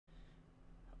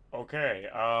Okay,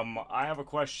 I have a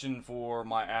question for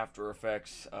my After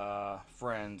Effects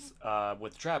friends.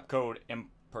 With Trapcode in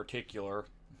particular,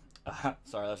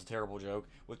 sorry, that's a terrible joke.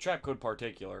 With Trapcode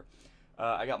particular,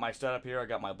 I got my setup here. I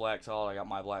got my black solid. I got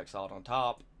my black solid on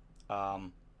top,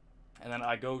 and then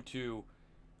I go to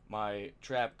my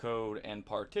Trapcode in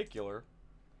particular,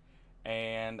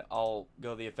 and I'll go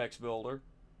to the effects builder.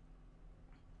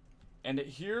 And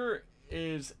here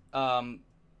is the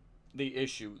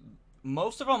issue.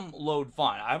 Most of them load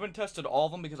fine. I haven't tested all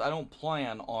of them because I don't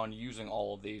plan on using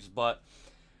all of these, but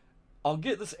I'll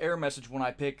get this error message when I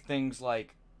pick things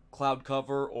like cloud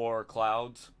cover or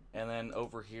clouds, and then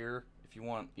over here, if you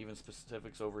want even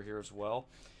specifics over here as well,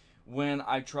 when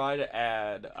I try to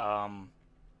add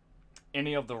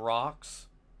any of the rocks,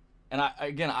 and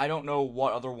I don't know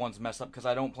what other ones mess up because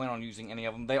I don't plan on using any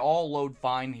of them. They all load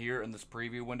fine here in this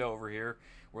preview window over here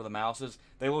where the mouse is.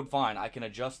 They load fine. I can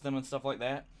adjust them and stuff like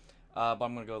that. But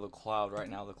I'm going to go to the cloud right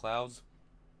now. The clouds.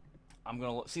 I'm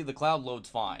going to see the cloud loads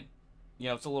fine. You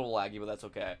know, it's a little laggy, but that's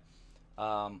okay.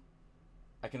 I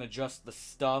can adjust the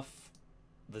stuff,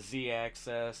 the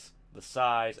Z-axis, the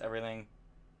size, everything.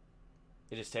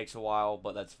 It just takes a while,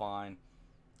 but that's fine.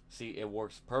 See, it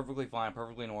works perfectly fine,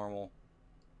 perfectly normal.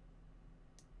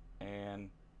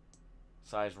 And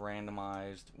size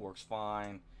randomized, works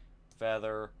fine.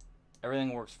 Feather,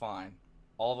 everything works fine.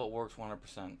 All of it works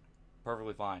 100%.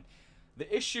 Perfectly fine.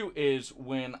 The issue is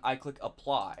when I click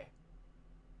apply,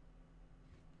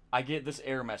 I get this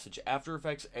error message. After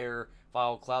Effects error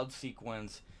file cloud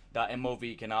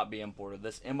sequence.mov cannot be imported.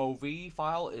 This MOV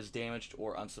file is damaged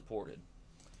or unsupported,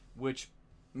 which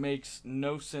makes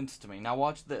no sense to me. Now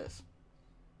watch this.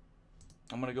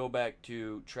 I'm going to go back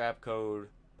to Trapcode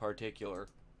particular.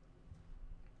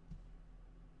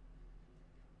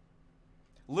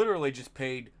 Literally just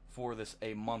paid for this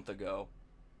a month ago.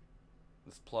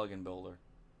 This plugin builder.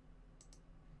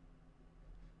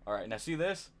 Alright, now see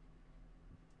this?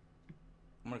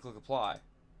 I'm going to click apply.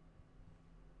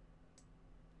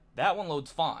 That one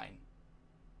loads fine.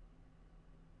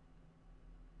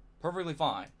 Perfectly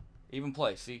fine. Even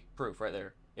plays. See? Proof right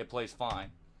there. It plays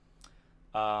fine.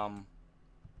 But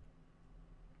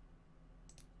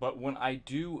when I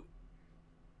do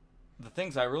the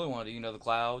things I really want to do, you know, the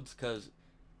clouds, because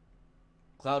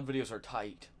cloud videos are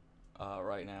tight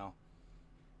right now.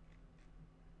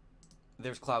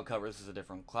 There's cloud cover. This is a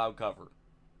different cloud cover.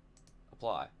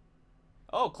 Apply.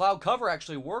 Oh, cloud cover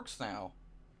actually works now.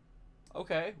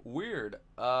 Okay, weird.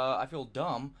 I feel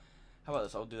dumb. How about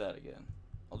this? I'll do that again.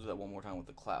 I'll do that one more time with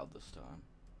the cloud this time.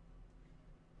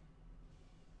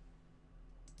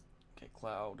 Okay,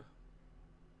 cloud.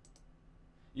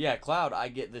 Yeah, cloud, I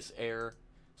get this error.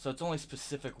 So it's only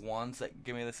specific ones that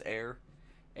give me this error.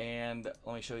 And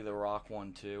let me show you the rock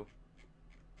one too.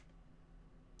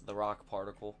 The rock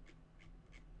particle.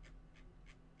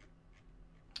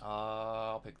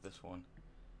 I'll pick this one.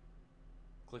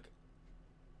 Click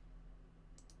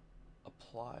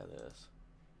apply this.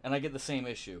 And I get the same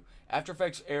issue. After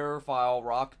Effects error file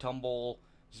rock tumble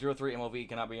 03 MOV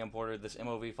cannot be imported. This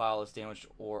MOV file is damaged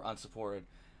or unsupported.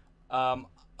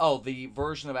 Oh, the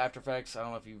version of After Effects, I don't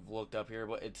know if you've looked up here,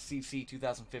 but it's CC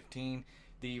 2015.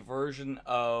 The version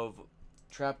of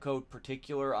Trapcode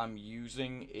particular I'm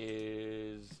using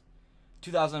is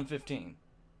 2015.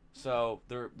 So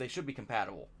they should be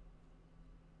compatible.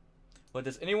 But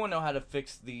does anyone know how to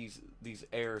fix these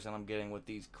errors that I'm getting with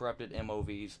these corrupted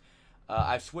MOVs?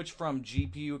 I've switched from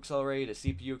GPU accelerated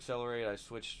to CPU accelerated. I've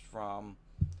switched from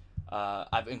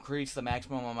I've increased the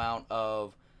maximum amount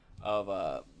of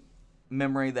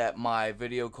memory that my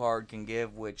video card can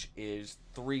give, which is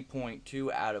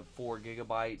 3.2 out of 4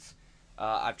 gigabytes.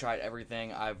 I've tried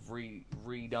everything. I've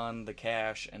redone the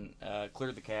cache and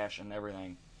cleared the cache and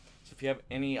everything. So if you have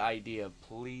any idea,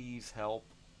 please help.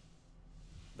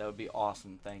 That would be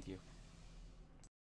awesome. Thank you.